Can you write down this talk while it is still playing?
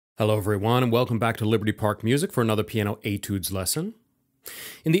Hello everyone and welcome back to Liberty Park Music for another piano etudes lesson.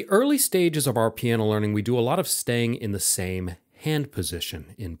 In the early stages of our piano learning, we do a lot of staying in the same hand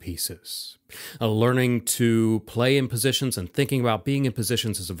position in pieces. Learning to play in positions and thinking about being in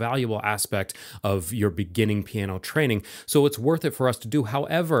positions is a valuable aspect of your beginning piano training, so it's worth it for us to do.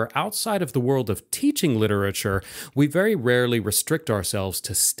 However, outside of the world of teaching literature, we very rarely restrict ourselves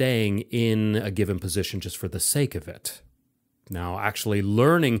to staying in a given position just for the sake of it. Now, actually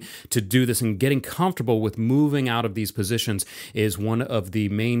learning to do this and getting comfortable with moving out of these positions is one of the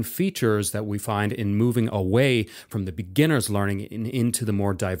main features that we find in moving away from the beginner's learning and into the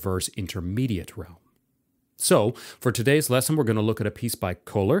more diverse intermediate realm. So, for today's lesson, we're going to look at a piece by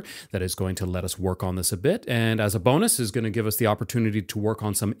Köhler that is going to let us work on this a bit, and as a bonus is going to give us the opportunity to work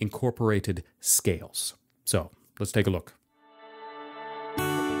on some incorporated scales. So, let's take a look.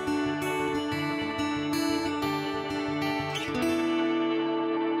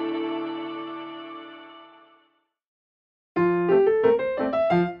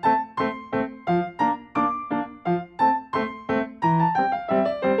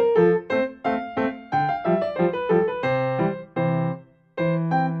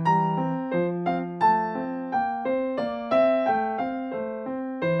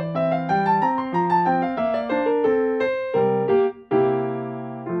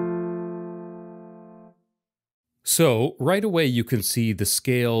 So, right away you can see the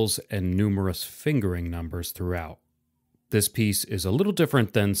scales and numerous fingering numbers throughout. This piece is a little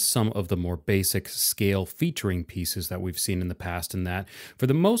different than some of the more basic scale featuring pieces that we've seen in the past, in that, for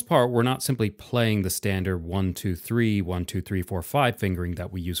the most part, we're not simply playing the standard 1, 2, 3, 1, 2, 3, 4, 5 fingering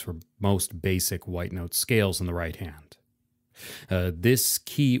that we use for most basic white note scales in the right hand. This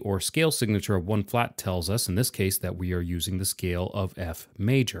key or scale signature of 1 flat tells us, in this case, that we are using the scale of F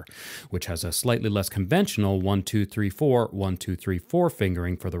major, which has a slightly less conventional 1, 2, 3, 4, 1, 2, 3, 4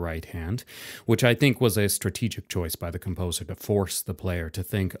 fingering for the right hand, which I think was a strategic choice by the composer to force the player to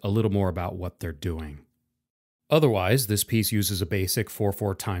think a little more about what they're doing. Otherwise, this piece uses a basic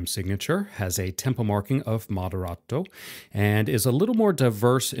 4/4 time signature, has a tempo marking of moderato, and is a little more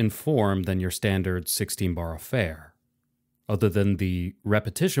diverse in form than your standard 16-bar affair. Other than the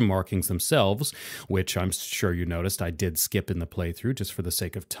repetition markings themselves, which I'm sure you noticed I did skip in the playthrough just for the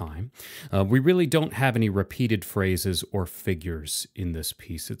sake of time, we really don't have any repeated phrases or figures in this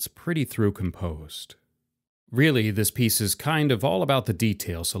piece. It's pretty through composed. Really, this piece is kind of all about the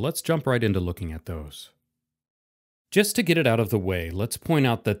details, so let's jump right into looking at those. Just to get it out of the way, let's point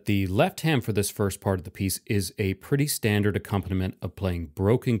out that the left hand for this first part of the piece is a pretty standard accompaniment of playing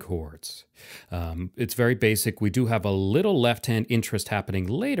broken chords. It's very basic. We do have a little left hand interest happening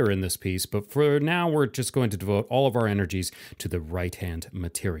later in this piece, but for now we're just going to devote all of our energies to the right hand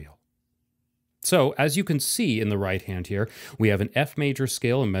material. So, as you can see in the right hand here, we have an F major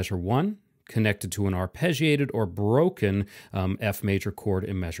scale in measure 1, connected to an arpeggiated or broken F major chord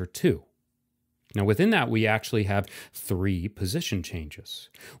in measure 2. Now within that, we actually have 3 position changes.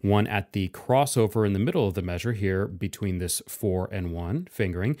 One at the crossover in the middle of the measure here between this 4 and 1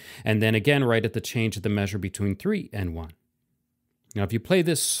 fingering, and then again right at the change of the measure between 3 and 1. Now if you play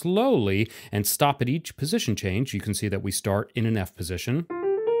this slowly and stop at each position change, you can see that we start in an F position,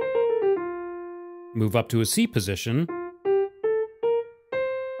 move up to a C position,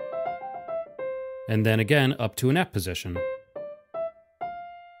 and then again up to an F position.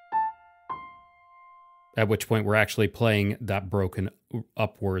 At which point we're actually playing that broken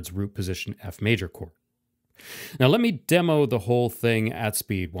upwards root position F major chord. Now let me demo the whole thing at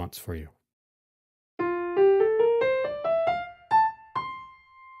speed once for you.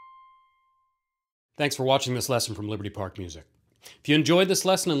 Thanks for watching this lesson from Liberty Park Music. If you enjoyed this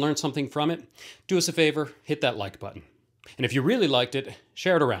lesson and learned something from it, do us a favor, hit that like button. And if you really liked it,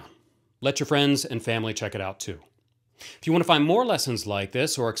 share it around. Let your friends and family check it out too. If you want to find more lessons like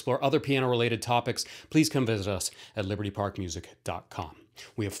this or explore other piano-related topics, please come visit us at libertyparkmusic.com.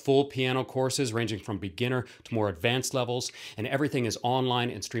 We have full piano courses ranging from beginner to more advanced levels, and everything is online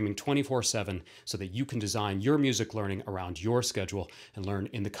and streaming 24/7 so that you can design your music learning around your schedule and learn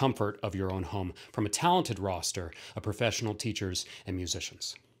in the comfort of your own home from a talented roster of professional teachers and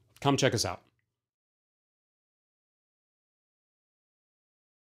musicians. Come check us out.